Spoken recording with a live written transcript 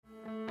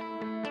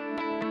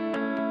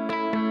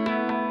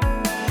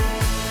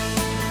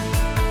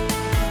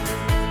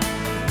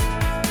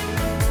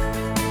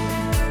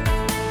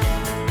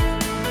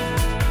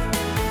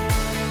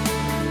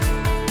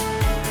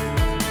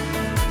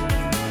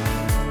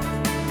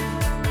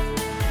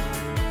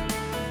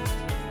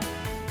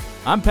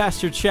I'm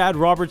Pastor Chad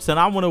Robertson.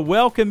 I want to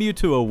welcome you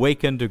to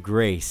Awaken to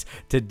Grace.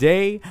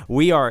 Today,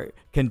 we are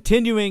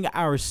continuing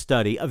our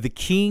study of the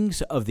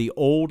kings of the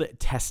Old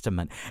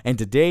Testament. And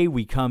today,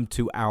 we come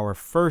to our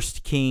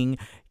first king,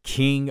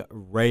 King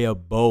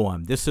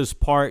Rehoboam. This is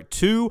part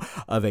 2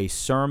 of a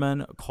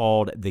sermon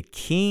called The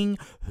King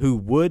Who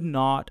Would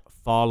Not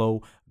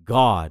Follow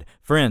God.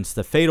 Friends,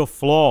 the fatal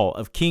flaw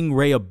of King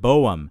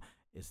Rehoboam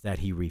is that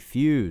he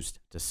refused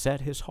to set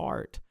his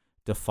heart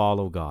to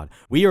follow God.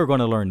 We are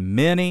going to learn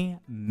many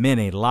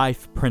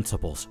life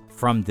principles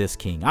from this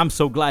king. I'm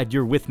so glad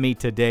you're with me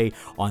today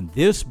on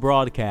this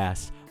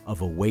broadcast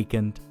of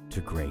Awakened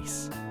to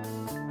Grace.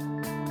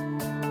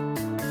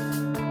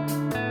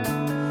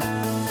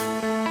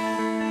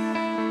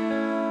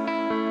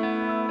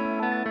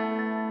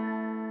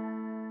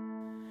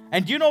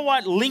 And you know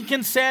what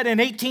Lincoln said in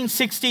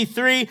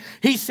 1863?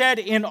 He said,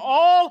 in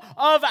all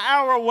of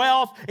our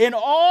wealth, in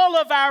all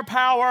of our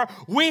power,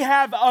 we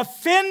have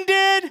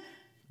offended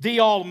the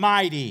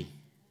Almighty.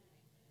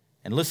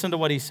 And listen to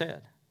what he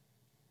said.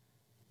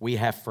 We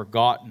have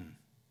forgotten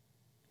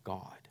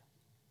God.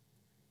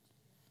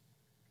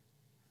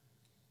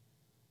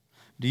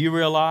 Do you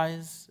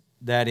realize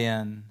that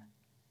in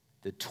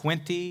the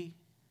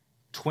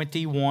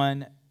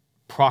 2021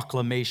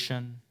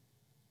 proclamation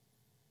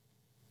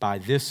by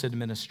this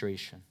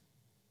administration,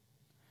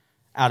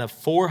 out of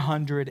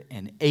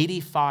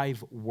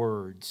 485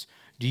 words,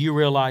 do you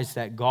realize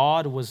that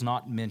God was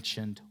not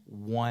mentioned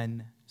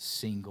one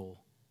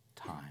single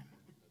time?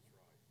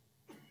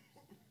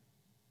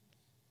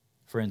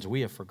 Friends,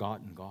 we have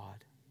forgotten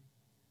God,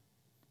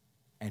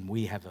 and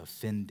we have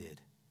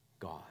offended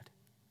God.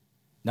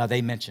 Now,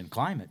 they mentioned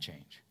climate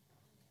change,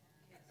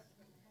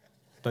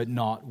 but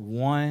not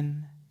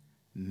one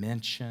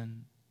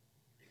mention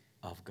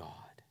of God.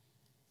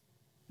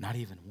 Not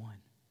even one.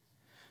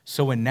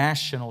 So when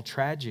national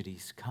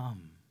tragedies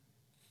come,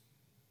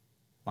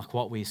 like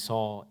what we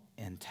saw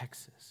in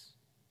Texas,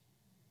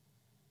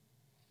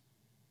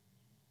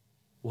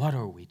 what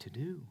are we to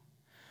do?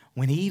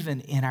 When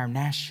even in our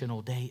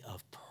national day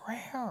of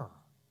prayer,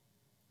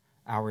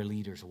 our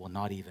leaders will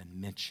not even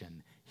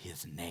mention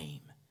His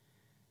name.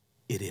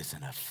 It is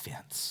an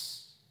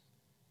offense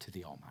to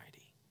the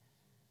Almighty.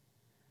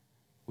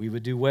 We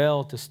would do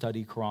well to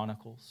study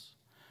Chronicles.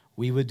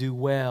 We would do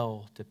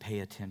well to pay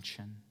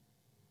attention,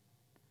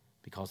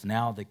 because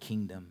now the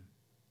kingdom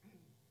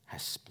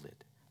has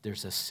split.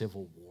 There's a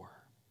civil war.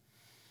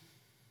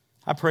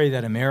 I pray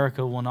that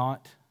America will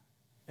not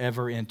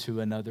ever into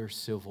another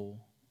civil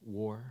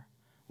war.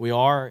 We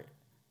are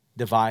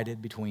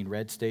divided between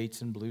red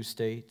states and blue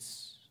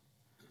states.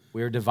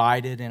 We are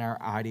divided in our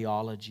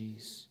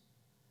ideologies.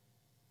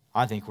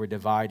 I think we're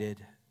divided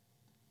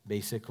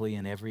basically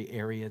in every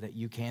area that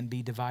you can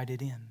be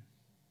divided in.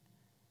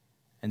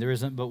 And there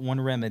isn't but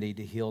one remedy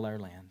to heal our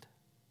land.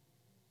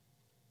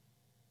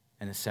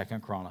 And it's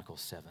 2 Chronicles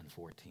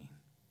 7:14.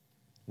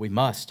 We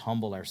must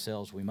humble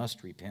ourselves. We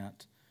must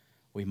repent.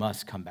 We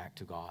must come back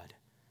to God.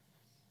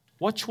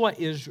 Watch what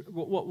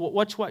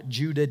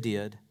Judah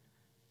did.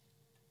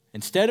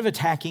 Instead of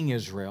attacking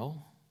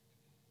Israel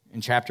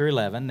in chapter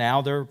 11,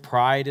 now their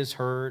pride is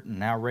hurt, and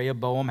now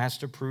Rehoboam has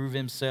to prove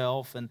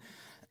himself, and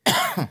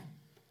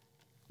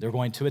they're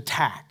going to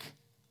attack.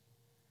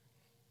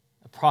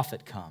 A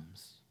prophet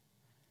comes.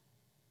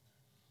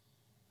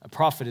 A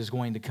prophet is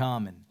going to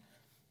come, and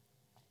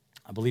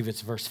I believe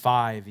it's verse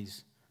 5.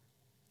 He's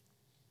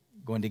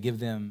going to give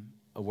them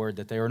a word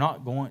that they're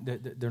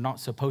not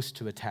supposed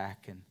to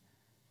attack. And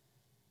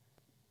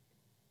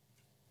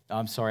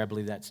I'm sorry, I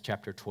believe that's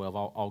chapter 12.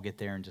 I'll get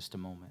there in just a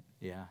moment.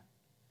 Yeah.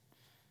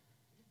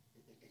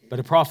 But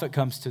a prophet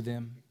comes to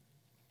them.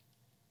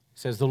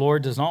 Says, the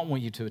Lord does not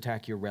want you to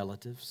attack your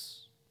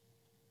relatives.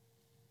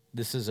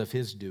 This is of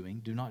His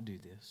doing. Do not do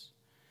this.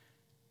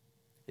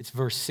 It's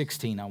verse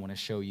 16 I want to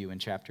show you in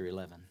chapter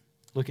 11.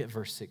 Look at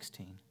verse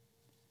 16.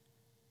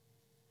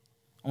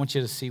 I want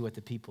you to see what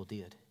the people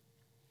did.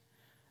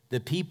 The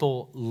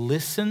people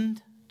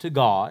listened to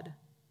God. It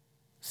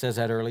says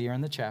that earlier in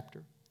the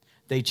chapter.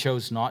 They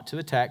chose not to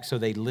attack, so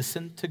they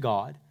listened to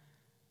God.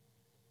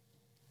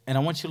 And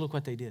I want you to look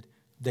what they did.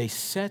 They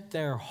set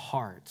their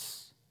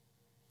hearts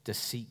to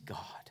seek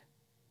God.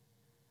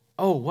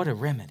 Oh, what a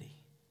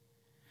remedy.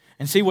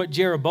 And see what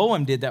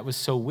Jeroboam did that was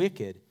so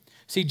wicked.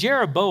 See,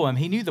 Jeroboam,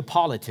 he knew the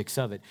politics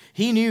of it.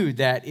 He knew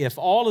that if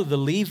all of the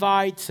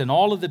Levites and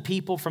all of the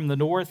people from the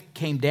north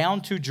came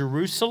down to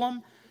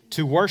Jerusalem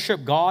to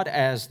worship God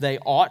as they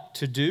ought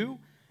to do,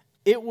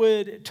 it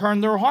would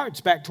turn their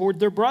hearts back toward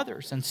their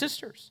brothers and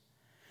sisters.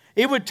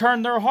 It would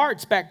turn their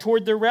hearts back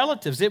toward their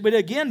relatives. It would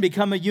again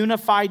become a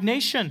unified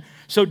nation.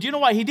 So do you know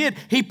what he did?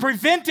 He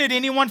prevented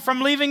anyone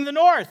from leaving the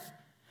north.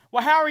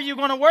 Well, how are you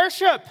going to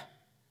worship?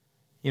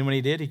 You know what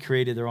he did? He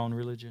created their own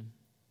religion.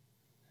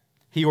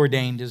 He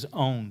ordained his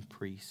own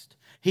priest.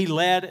 He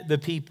led the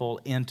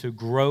people into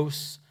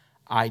gross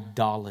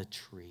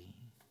idolatry.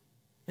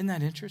 Isn't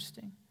that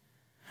interesting?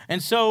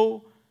 And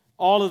so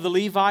all of the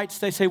Levites,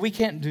 they say, we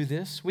can't do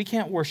this. We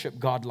can't worship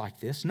God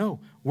like this. No,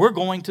 we're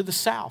going to the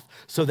south.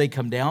 So they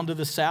come down to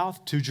the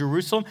south, to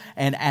Jerusalem,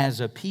 and as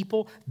a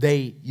people,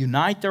 they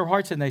unite their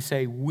hearts and they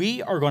say,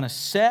 we are going to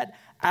set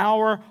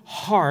our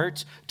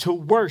hearts to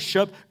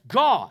worship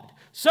God.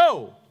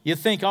 So you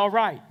think, all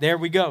right, there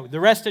we go. The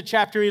rest of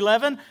chapter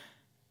 11,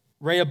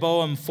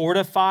 Rehoboam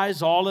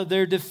fortifies all of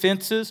their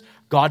defenses.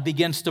 God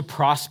begins to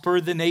prosper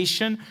the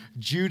nation.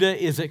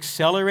 Judah is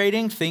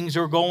accelerating. Things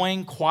are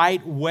going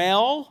quite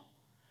well.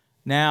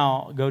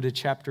 Now go to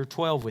chapter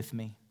 12 with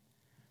me.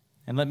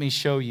 And let me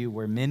show you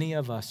where many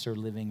of us are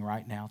living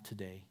right now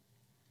today.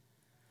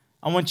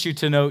 I want you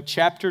to note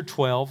chapter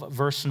 12,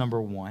 verse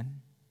number 1.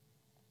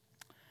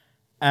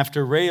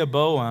 After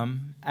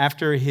Rehoboam,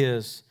 after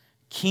his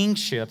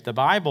kingship, the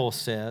Bible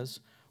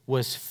says,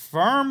 was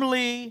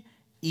firmly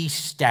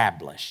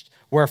established.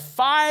 We're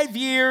 5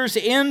 years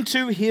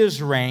into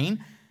his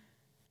reign.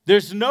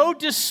 There's no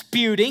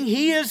disputing.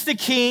 He is the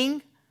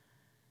king.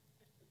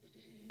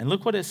 And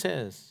look what it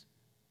says.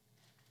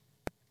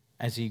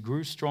 As he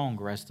grew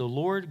stronger, as the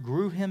Lord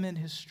grew him in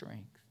his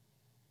strength.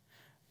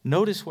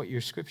 Notice what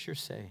your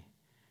scriptures say.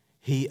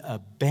 He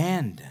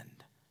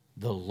abandoned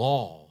the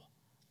law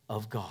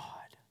of God.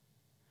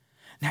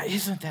 Now,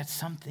 isn't that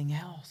something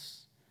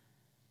else?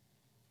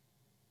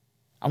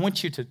 I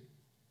want you to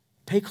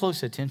pay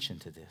close attention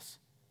to this.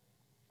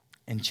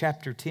 In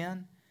chapter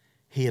 10,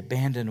 he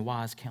abandoned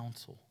wise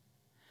counsel.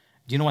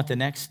 Do you know what the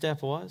next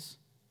step was?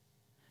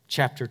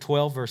 Chapter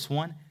 12, verse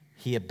 1,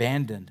 he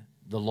abandoned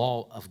the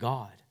law of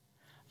God.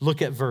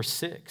 Look at verse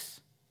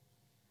 6.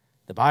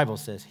 The Bible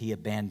says he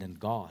abandoned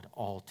God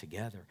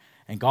altogether.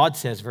 And God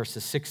says,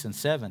 verses 6 and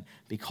 7,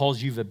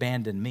 because you've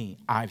abandoned me,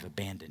 I've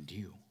abandoned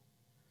you.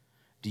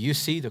 Do you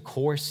see the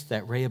course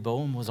that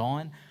Rehoboam was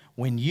on?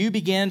 When you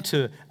begin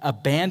to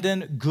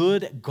abandon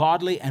good,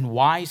 godly, and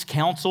wise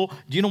counsel,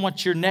 do you know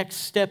what your next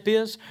step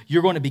is?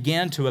 You're going to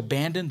begin to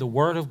abandon the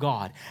Word of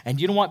God.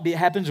 And you know what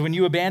happens when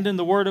you abandon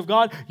the Word of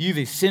God? You've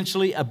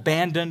essentially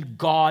abandoned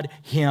God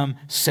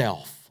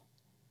Himself.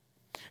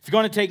 If you're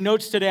going to take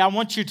notes today, I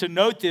want you to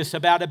note this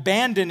about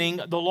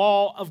abandoning the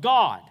law of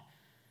God.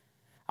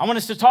 I want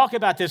us to talk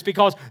about this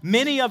because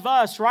many of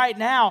us right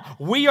now,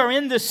 we are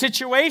in this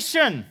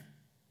situation.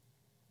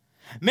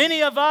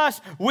 Many of us,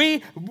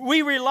 we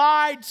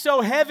relied so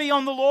heavy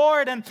on the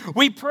Lord and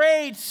we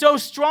prayed so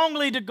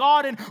strongly to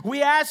God and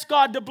we asked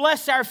God to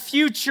bless our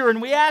future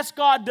and we asked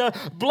God to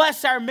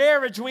bless our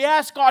marriage. We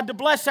asked God to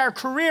bless our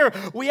career.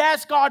 We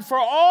asked God for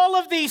all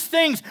of these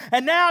things.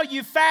 And now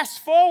you fast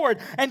forward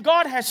and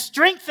God has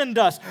strengthened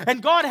us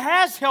and God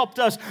has helped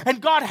us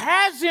and God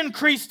has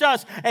increased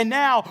us. And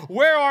now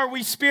where are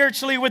we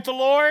spiritually with the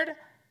Lord?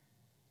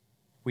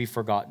 We've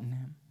forgotten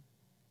Him.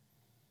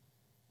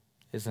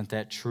 Isn't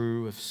that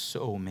true of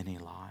so many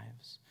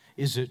lives?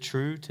 Is it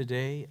true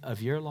today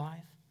of your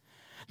life?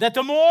 That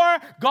the more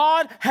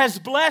God has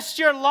blessed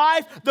your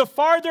life, the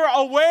farther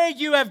away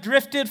you have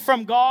drifted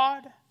from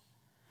God.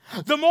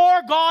 The more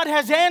God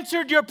has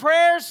answered your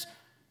prayers,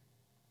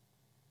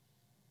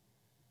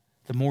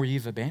 the more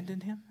you've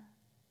abandoned Him.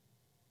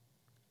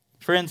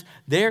 Friends,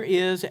 there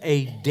is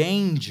a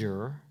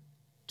danger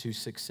to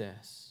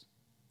success.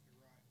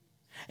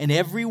 And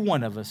every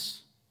one of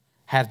us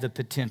have the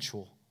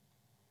potential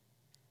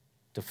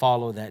to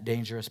follow that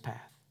dangerous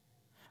path.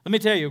 Let me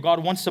tell you,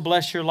 God wants to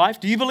bless your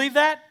life. Do you believe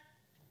that?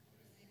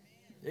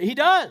 He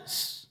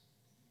does.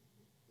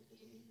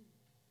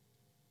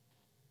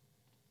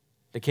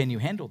 But can you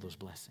handle those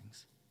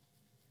blessings?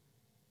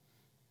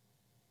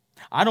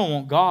 I don't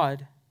want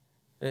God.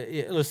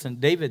 Listen,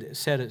 David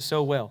said it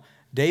so well.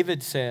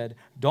 David said,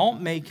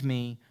 don't make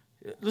me.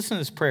 Listen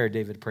to this prayer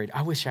David prayed.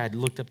 I wish I had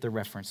looked up the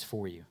reference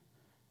for you.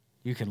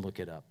 You can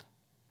look it up.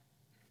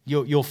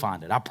 You'll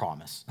find it, I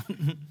promise.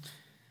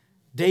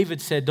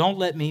 David said, don't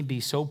let me be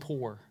so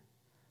poor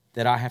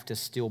that I have to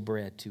steal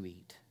bread to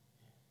eat.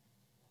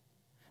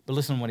 But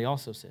listen to what he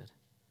also said.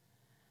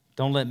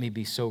 Don't let me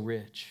be so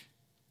rich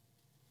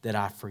that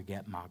I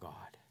forget my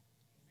God.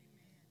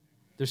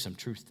 There's some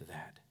truth to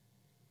that.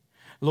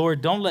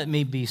 Lord, don't let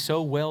me be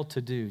so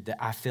well-to-do that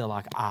I feel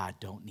like I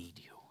don't need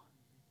you.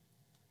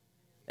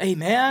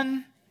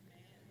 Amen.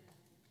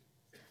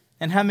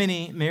 And how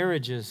many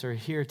marriages are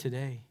here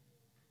today?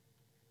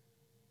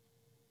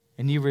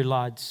 And you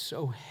relied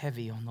so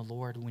heavy on the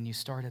Lord when you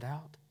started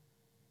out.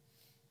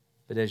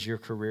 But as your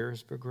career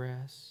has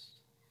progressed,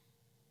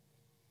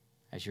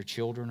 as your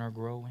children are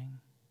growing,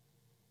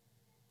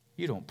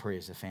 you don't pray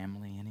as a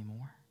family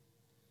anymore.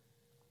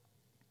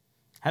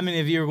 How many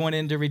of you are going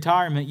into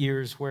retirement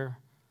years where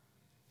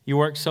you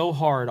worked so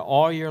hard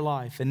all your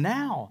life, and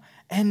now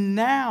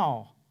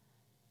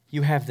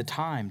you have the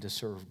time to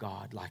serve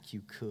God like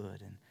you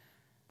could, and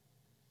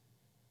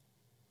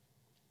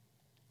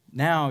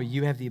now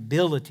you have the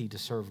ability to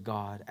serve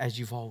God as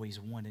you've always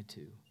wanted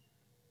to.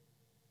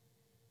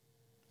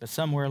 But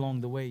somewhere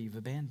along the way, you've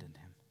abandoned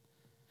Him.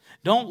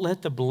 Don't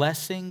let the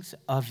blessings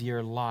of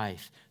your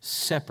life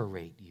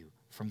separate you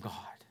from God.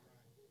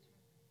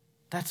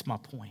 That's my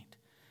point.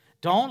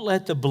 Don't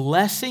let the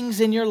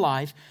blessings in your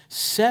life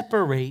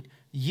separate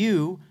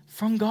you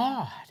from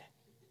God.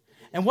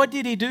 And what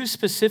did he do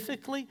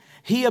specifically?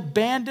 He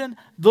abandoned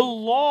the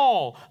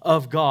law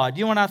of God.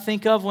 You know what I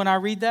think of when I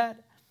read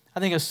that? I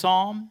think of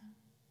Psalm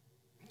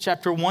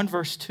chapter 1,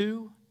 verse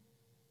 2.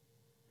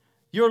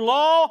 Your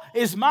law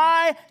is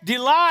my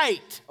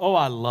delight. Oh,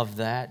 I love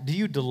that. Do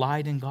you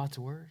delight in God's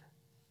word?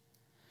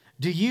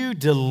 Do you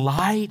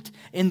delight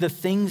in the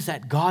things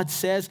that God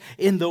says,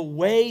 in the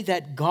way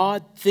that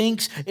God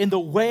thinks, in the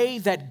way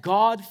that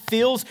God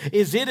feels?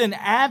 Is it an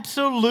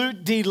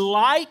absolute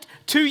delight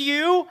to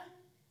you?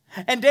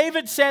 And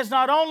David says,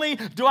 not only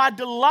do I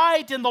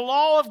delight in the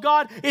law of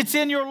God, it's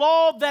in your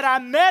law that I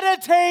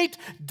meditate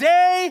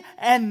day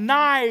and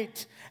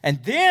night.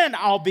 And then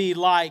I'll be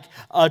like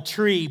a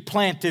tree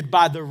planted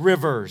by the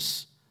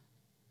rivers.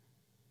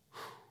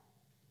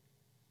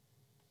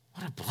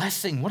 What a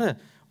blessing. What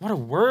a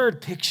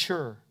word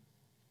picture.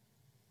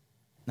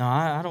 No,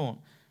 I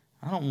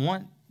don't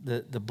want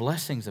the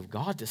blessings of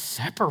God to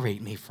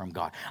separate me from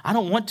God. I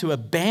don't want to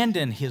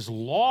abandon His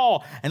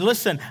law. And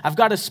listen, I've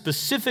got a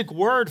specific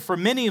word for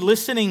many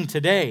listening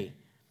today.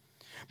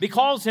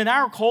 Because in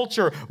our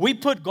culture, we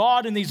put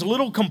God in these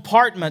little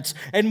compartments,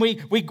 and we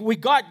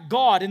got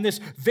God in this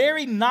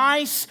very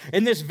nice,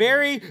 in this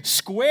very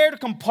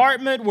squared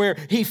compartment where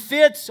He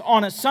fits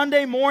on a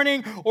Sunday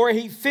morning, or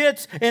He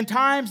fits in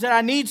times that I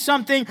need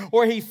something,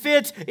 or He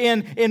fits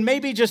in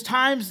maybe just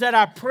times that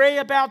I pray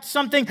about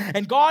something,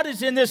 and God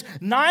is in this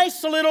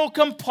nice little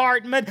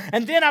compartment,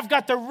 and then I've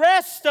got the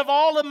rest of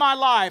all of my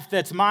life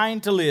that's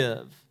mine to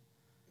live.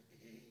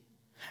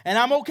 And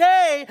I'm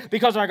okay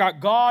because I got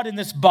God in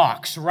this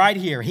box right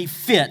here. He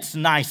fits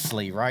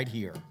nicely right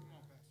here.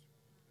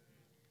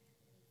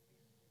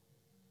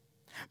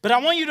 But I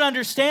want you to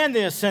understand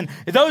this, and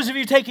those of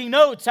you taking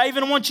notes, I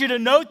even want you to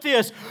note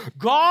this.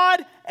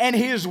 God and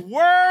His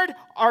Word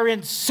are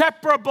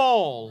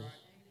inseparable.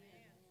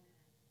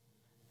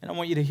 And I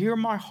want you to hear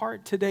my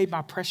heart today,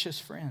 my precious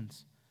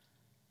friends.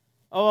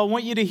 Oh, I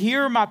want you to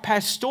hear my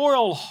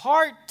pastoral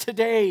heart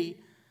today.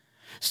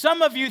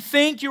 Some of you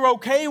think you're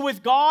okay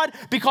with God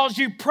because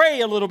you pray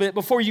a little bit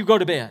before you go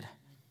to bed.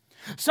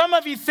 Some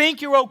of you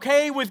think you're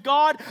okay with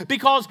God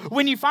because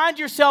when you find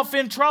yourself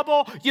in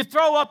trouble, you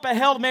throw up a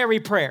Hail Mary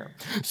prayer.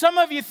 Some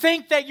of you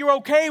think that you're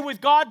okay with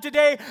God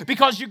today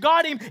because you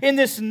got Him in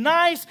this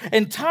nice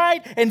and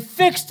tight and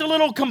fixed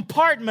little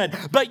compartment.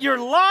 But your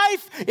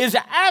life is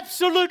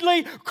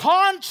absolutely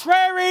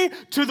contrary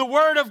to the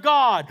Word of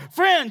God.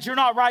 Friends, you're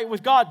not right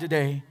with God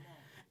today.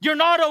 You're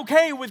not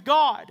okay with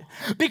God.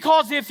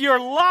 Because if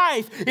your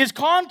life is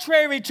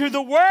contrary to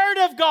the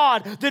Word of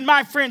God, then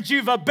my friends,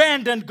 you've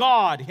abandoned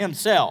God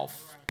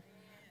Himself.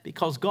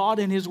 Because God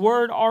and His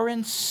Word are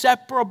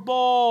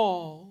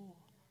inseparable.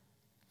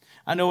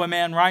 I know a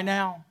man right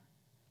now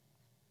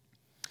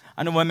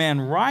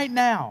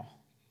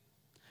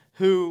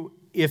who,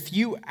 if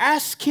you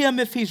ask him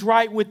if he's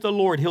right with the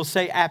Lord, he'll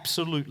say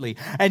absolutely.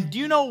 And do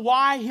you know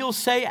why he'll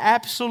say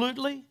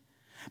absolutely?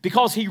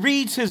 Because he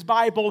reads his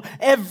Bible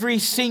every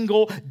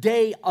single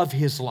day of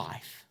his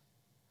life.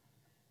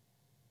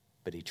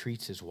 But he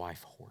treats his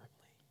wife horribly.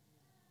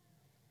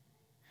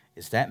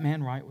 Is that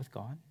man right with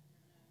God?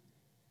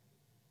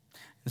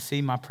 And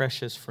see, my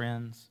precious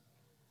friends,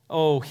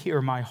 oh,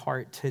 hear my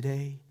heart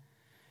today.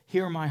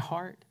 Hear my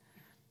heart.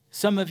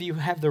 Some of you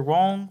have the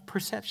wrong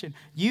perception.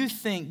 You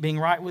think being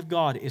right with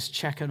God is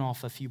checking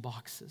off a few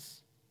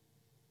boxes.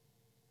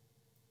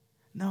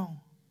 No.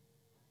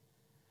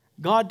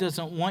 God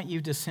doesn't want you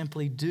to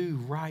simply do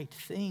right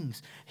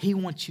things. He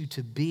wants you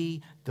to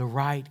be the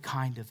right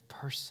kind of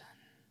person.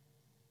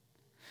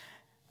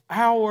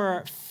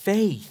 Our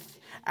faith,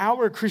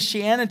 our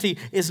Christianity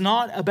is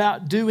not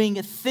about doing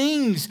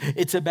things.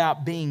 It's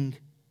about being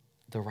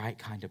the right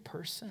kind of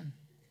person.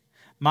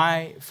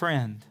 My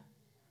friend,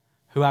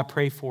 who I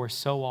pray for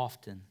so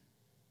often,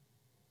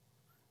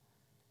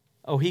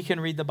 he can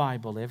read the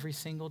Bible every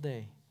single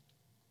day.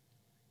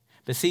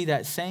 But see,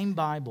 that same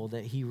Bible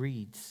that he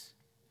reads,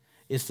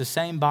 it's the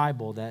same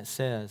Bible that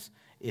says,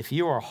 if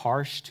you are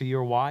harsh to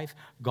your wife,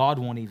 God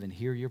won't even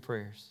hear your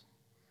prayers.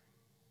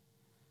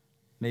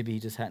 Maybe he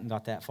just hadn't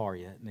got that far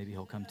yet. Maybe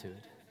he'll come to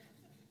it.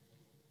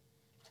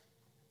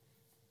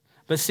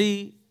 But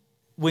see,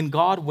 when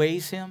God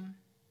weighs him,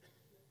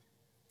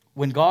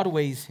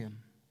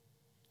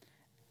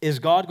 is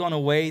God going to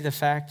weigh the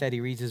fact that he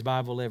reads his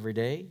Bible every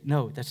day?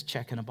 No, that's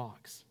checking a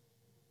box.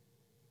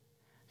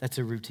 That's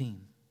a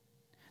routine.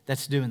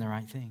 That's doing the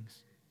right things.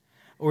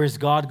 Or is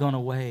God going to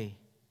weigh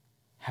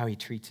how he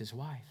treats his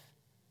wife?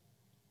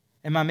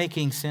 Am I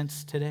making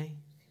sense today?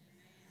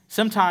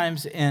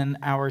 Sometimes in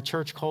our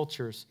church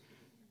cultures,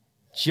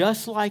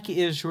 just like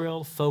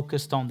Israel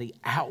focused on the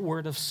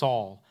outward of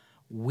Saul,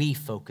 we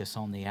focus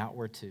on the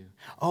outward too.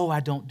 Oh, I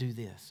don't do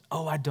this.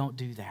 Oh, I don't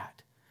do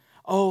that.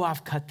 Oh,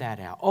 I've cut that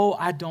out. Oh,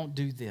 I don't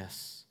do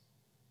this.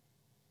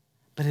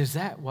 But is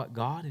that what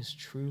God is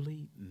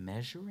truly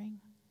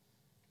measuring?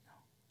 No.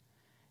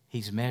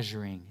 He's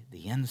measuring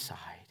the inside.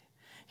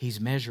 He's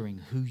measuring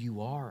who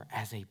you are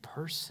as a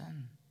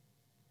person.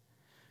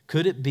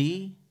 Could it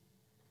be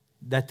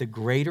that the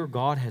greater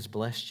God has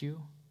blessed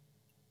you,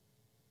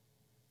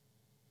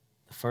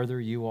 the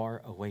further you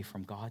are away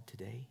from God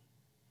today.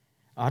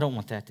 I don't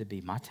want that to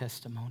be my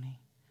testimony.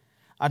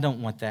 I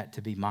don't want that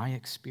to be my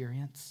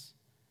experience.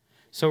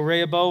 So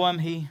Rehoboam,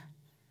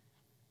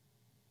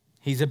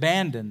 he's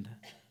abandoned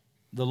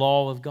the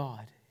law of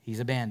God. He's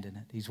abandoned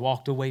it. He's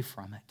walked away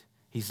from it.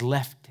 He's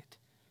left it.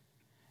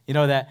 You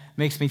know, that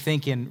makes me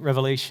think in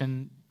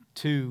Revelation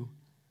 2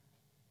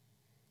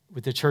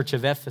 with the church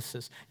of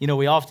Ephesus. You know,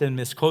 we often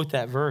misquote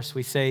that verse.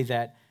 We say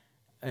that,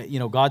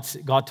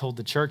 God told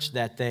the church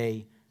that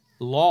they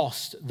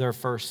lost their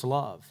first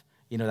love.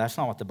 You know, that's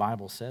not what the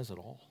Bible says at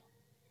all.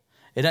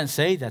 It doesn't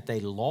say that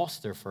they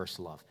lost their first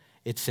love.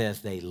 It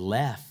says they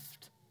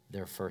left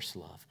their first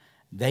love.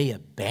 They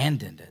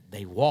abandoned it.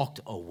 They walked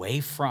away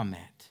from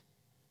it.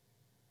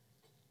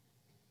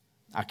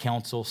 I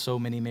counsel so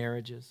many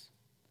marriages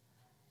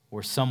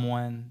where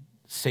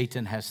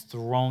Satan has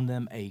thrown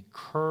them a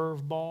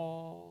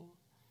curveball.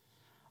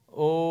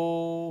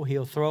 Oh,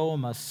 he'll throw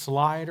them a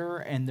slider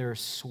and they're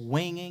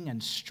swinging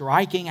and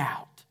striking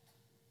out.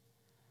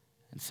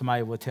 And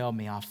somebody will tell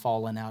me, I've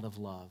fallen out of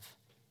love.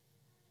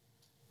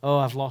 Oh,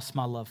 I've lost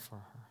my love for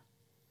her.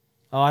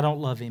 Oh, I don't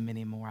love him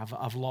anymore.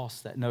 I've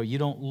lost that. No, you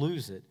don't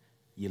lose it.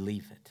 You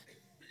leave it.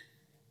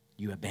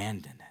 You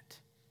abandon it.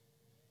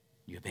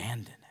 You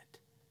abandon it.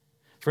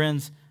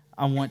 Friends,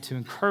 I want to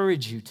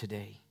encourage you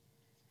today.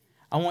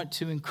 I want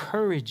to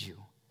encourage you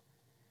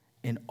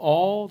in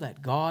all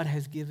that God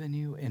has given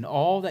you, in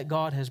all that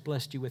God has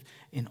blessed you with,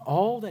 in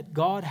all that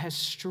God has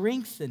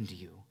strengthened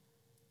you.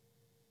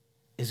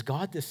 Is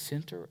God the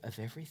center of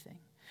everything?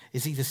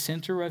 Is he the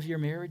center of your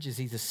marriage? Is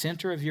he the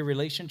center of your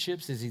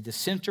relationships? Is he the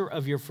center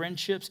of your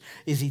friendships?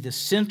 Is he the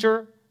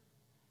center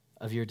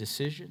of your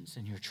decisions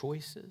and your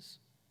choices?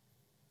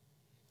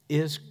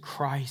 Is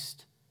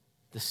Christ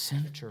the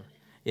center?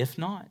 If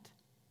not,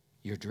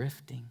 you're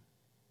drifting.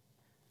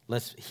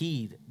 Let's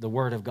heed the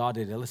word of God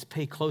today. Let's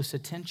pay close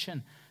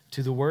attention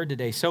to the word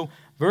today. So,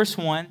 verse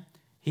 1,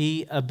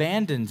 he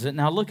abandons it.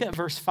 Now, look at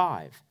verse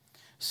 5.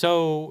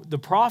 So, the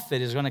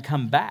prophet is going to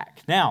come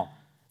back. Now,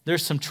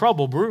 there's some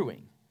trouble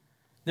brewing.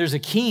 There's a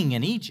king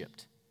in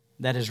Egypt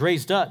that is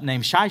raised up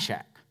named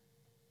Shishak.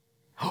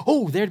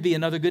 Oh, there'd be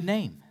another good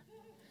name.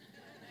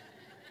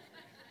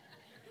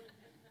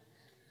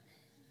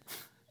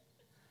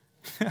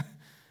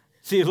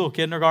 See a little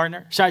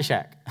kindergartner?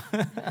 Shishak.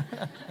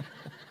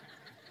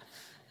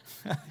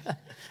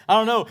 I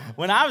don't know.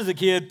 When I was a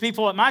kid,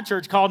 people at my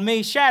church called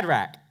me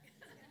Shadrach.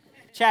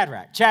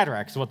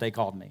 Shadrach is what they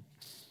called me.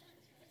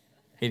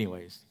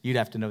 Anyways, you'd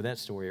have to know that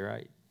story,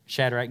 right?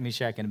 Shadrach,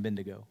 Meshach, and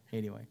Abednego.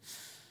 Anyway.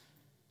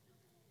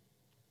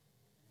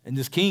 And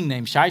this king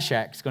named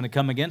Shishak is going to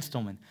come against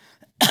them. And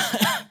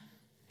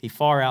he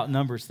far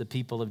outnumbers the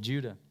people of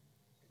Judah.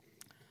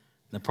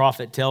 The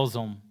prophet tells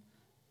them,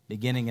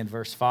 beginning in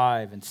verse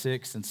 5 and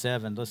 6 and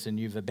 7, listen,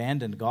 you've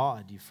abandoned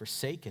God. You've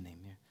forsaken him.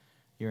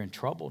 You're in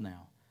trouble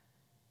now.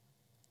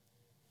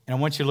 And I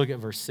want you to look at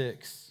verse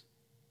 6.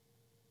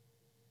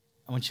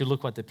 I want you to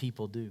look what the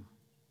people do.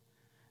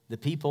 The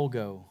people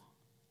go,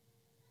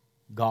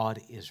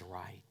 God is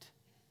right.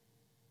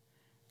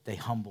 They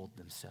humbled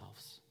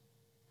themselves.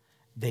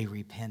 They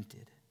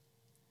repented.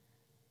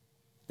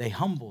 They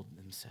humbled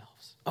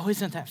themselves. Oh,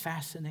 isn't that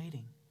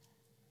fascinating?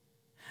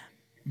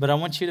 But I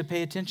want you to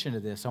pay attention to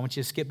this. I want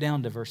you to skip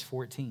down to verse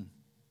 14.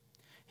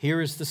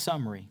 Here is the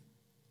summary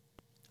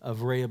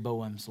of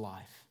Rehoboam's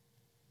life.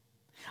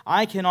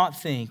 I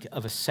cannot think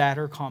of a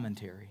sadder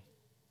commentary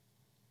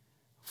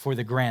for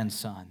the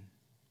grandson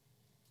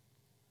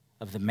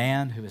of the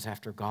man who is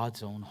after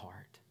God's own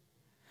heart.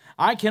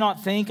 I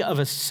cannot think of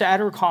a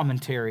sadder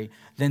commentary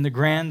than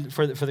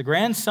for the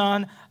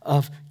grandson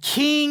of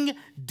King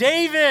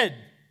David.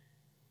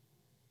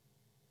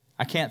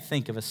 I can't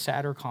think of a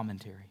sadder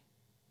commentary.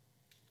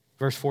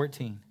 Verse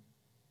 14,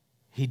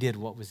 he did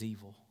what was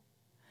evil,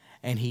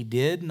 and he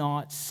did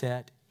not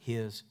set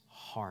his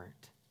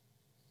heart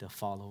to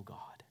follow God.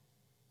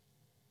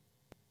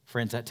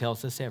 Friends, that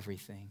tells us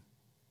everything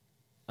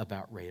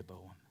about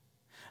Rehoboam.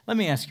 Let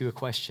me ask you a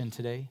question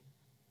today.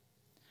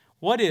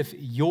 What if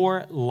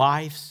your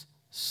life's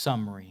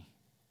summary,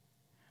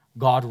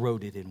 God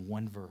wrote it in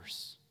one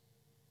verse?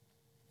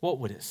 What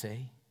would it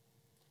say?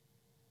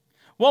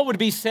 What would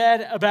be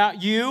said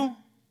about you?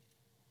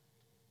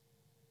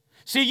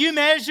 See, you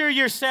measure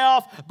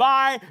yourself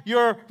by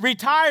your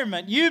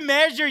retirement. You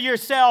measure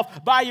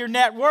yourself by your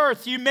net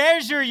worth. You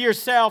measure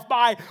yourself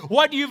by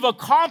what you've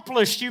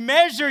accomplished. You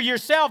measure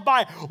yourself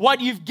by what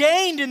you've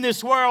gained in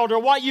this world or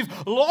what you've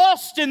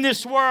lost in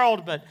this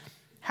world. But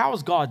how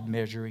is God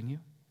measuring you?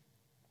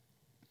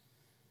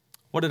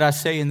 What did I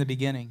say in the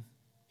beginning?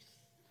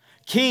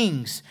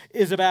 Kings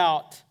is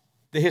about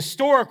the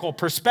historical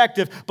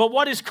perspective. But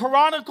what is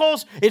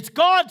Chronicles? It's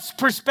God's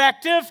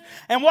perspective.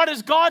 And what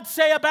does God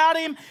say about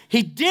him?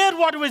 He did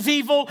what was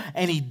evil,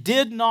 and he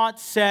did not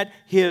set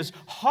his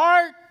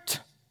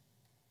heart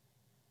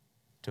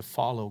to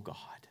follow God.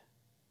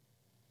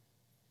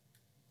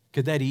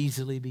 Could that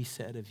easily be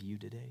said of you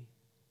today?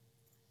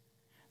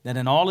 That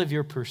in all of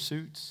your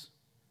pursuits,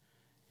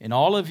 in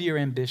all of your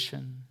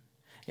ambition,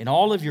 in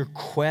all of your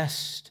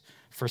quest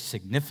for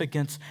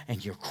significance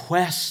and your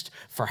quest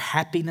for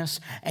happiness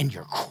and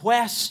your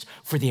quest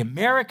for the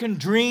American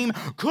dream,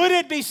 could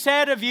it be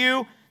said of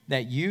you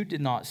that you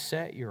did not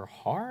set your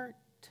heart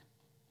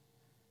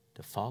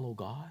to follow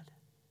God?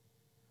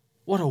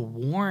 What a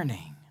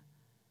warning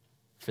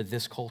for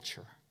this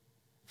culture,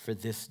 for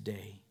this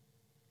day.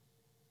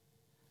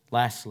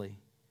 Lastly,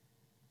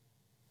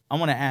 I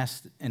want to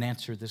ask and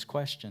answer this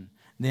question.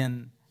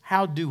 Then,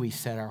 how do we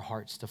set our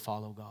hearts to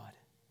follow God?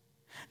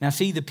 Now,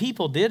 see, the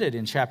people did it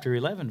in chapter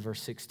 11,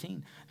 verse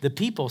 16. The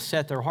people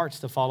set their hearts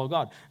to follow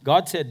God.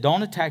 God said,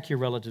 don't attack your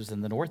relatives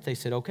in the north. They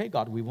said, okay,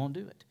 God, we won't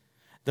do it.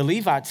 The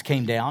Levites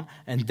came down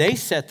and they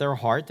set their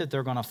heart that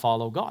they're going to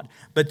follow God.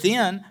 But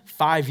then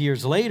 5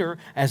 years later,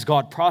 as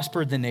God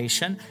prospered the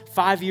nation,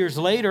 5 years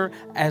later,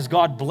 as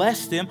God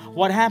blessed them,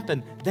 what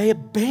happened? They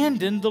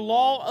abandoned the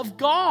law of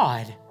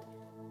God.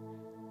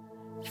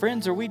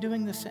 Friends, are we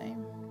doing the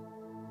same?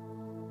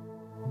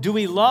 Do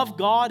we love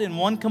God in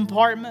one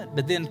compartment,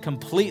 but then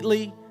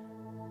completely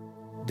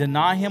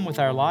deny Him with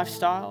our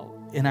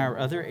lifestyle in our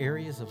other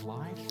areas of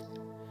life?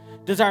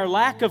 Does our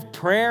lack of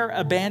prayer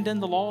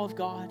abandon the law of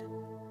God?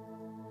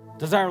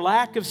 Does our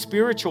lack of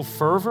spiritual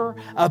fervor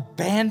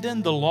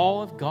abandon the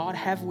law of God?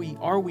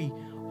 Are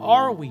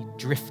we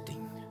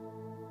drifting?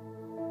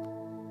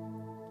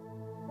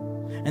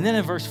 And then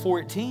in verse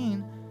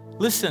 14,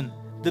 listen,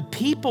 the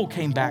people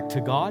came back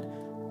to God,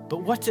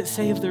 but what's it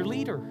say of their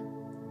leader?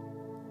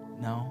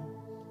 No,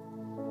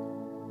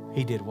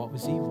 he did what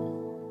was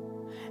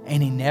evil.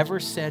 And he never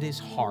set his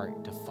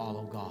heart to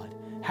follow God.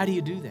 How do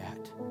you do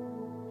that?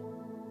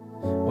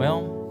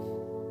 Well,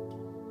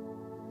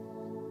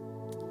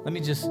 let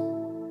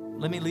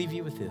me leave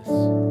you with this.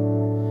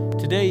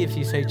 Today, if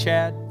you say,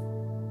 Chad,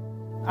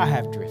 I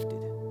have drifted.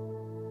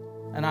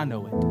 And I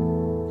know it.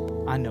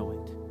 I know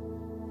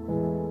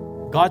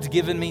it. God's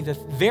given me the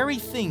very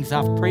things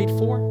I've prayed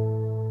for,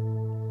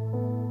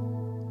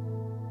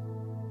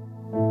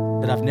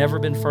 but I've never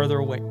been further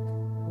away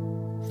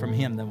from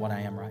Him than what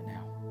I am right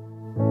now.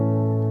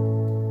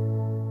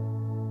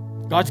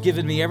 God's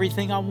given me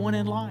everything I want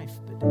in life,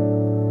 but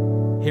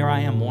here I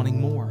am wanting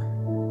more.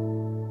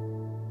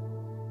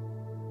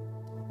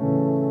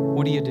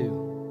 What do you do?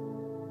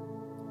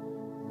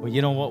 Well,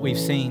 you know what we've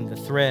seen, the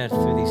thread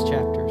through these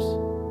chapters.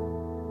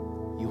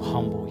 You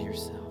humble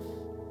yourself.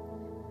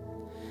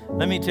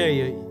 Let me tell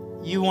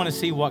you, you want to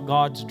see what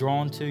God's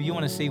drawn to. You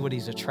want to see what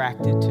He's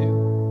attracted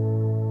to.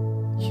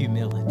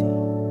 Humility.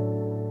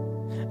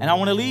 And I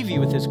want to leave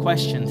you with this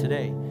question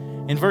today.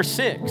 In verse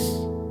 6,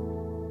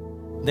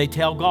 they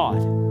tell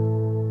God,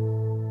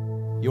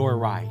 you're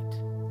right.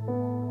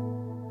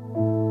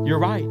 You're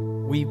right.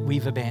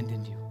 We've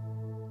abandoned you.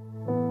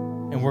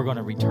 And we're going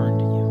to return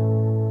to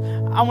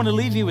you. I want to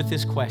leave you with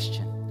this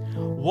question.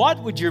 What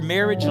would your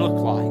marriage look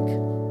like?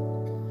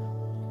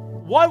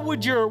 What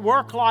would your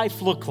work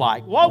life look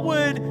like? What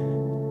would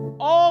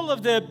all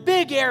of the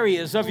big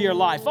areas of your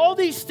life, all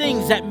these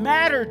things that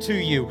matter to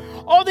you,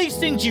 all these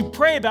things you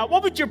pray about,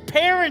 what would your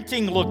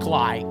parenting look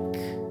like?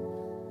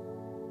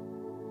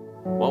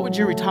 What would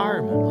your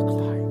retirement look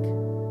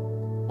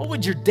like? What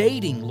would your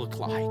dating look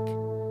like?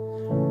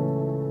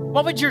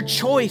 What would your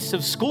choice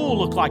of school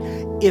look like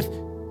if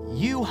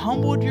you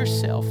humbled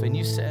yourself and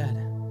you said,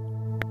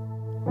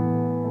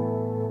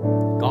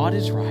 God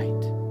is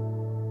right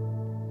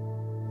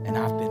and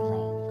I've been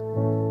wrong.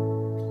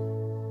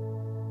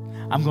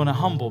 I'm going to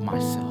humble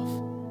myself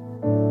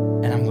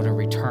and I'm going to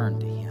return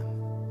to Him.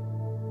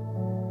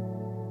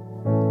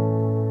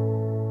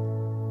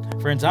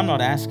 Friends, I'm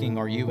not asking,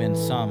 are you in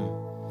some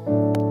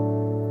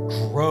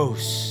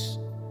gross,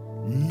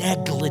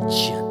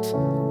 negligent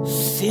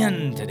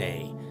sin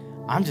today?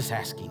 I'm just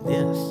asking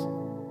this.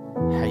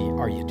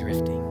 Are you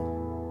drifting?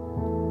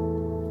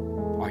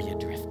 Are you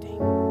drifting?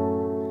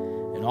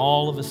 And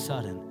all of a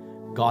sudden,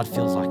 God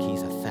feels like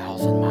He's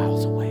 1,000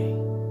 miles away.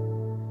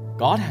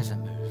 God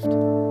hasn't moved.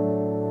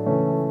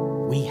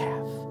 We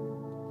have.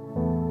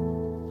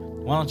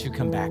 Why don't you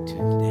come back to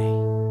Him today?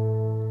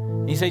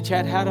 And you say,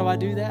 Chad, how do I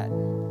do that?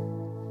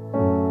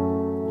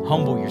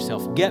 Humble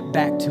yourself. Get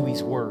back to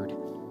His Word.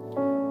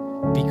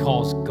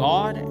 Because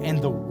God and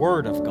the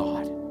Word of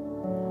God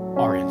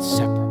are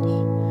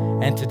inseparable.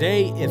 And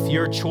today, if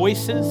your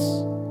choices,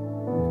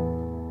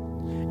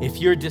 if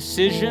your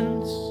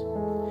decisions,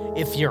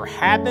 if your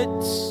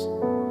habits,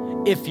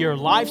 if your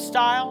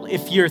lifestyle,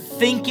 if your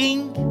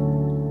thinking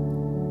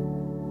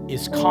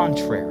is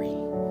contrary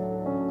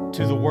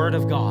to the Word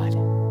of God,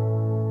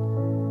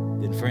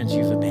 then friends,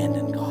 you've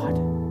abandoned God.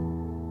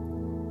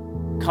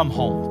 Come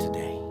home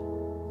today.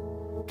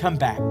 Come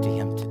back to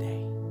Him today.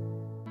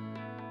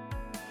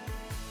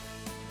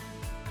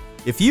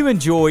 If you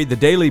enjoy the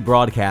daily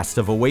broadcast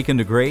of Awaken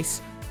to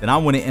Grace, then I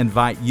want to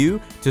invite you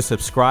to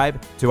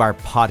subscribe to our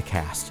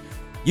podcast.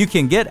 You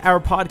can get our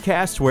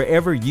podcast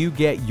wherever you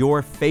get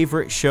your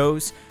favorite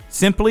shows.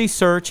 Simply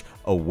search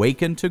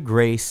Awaken to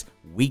Grace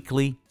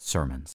Weekly Sermons.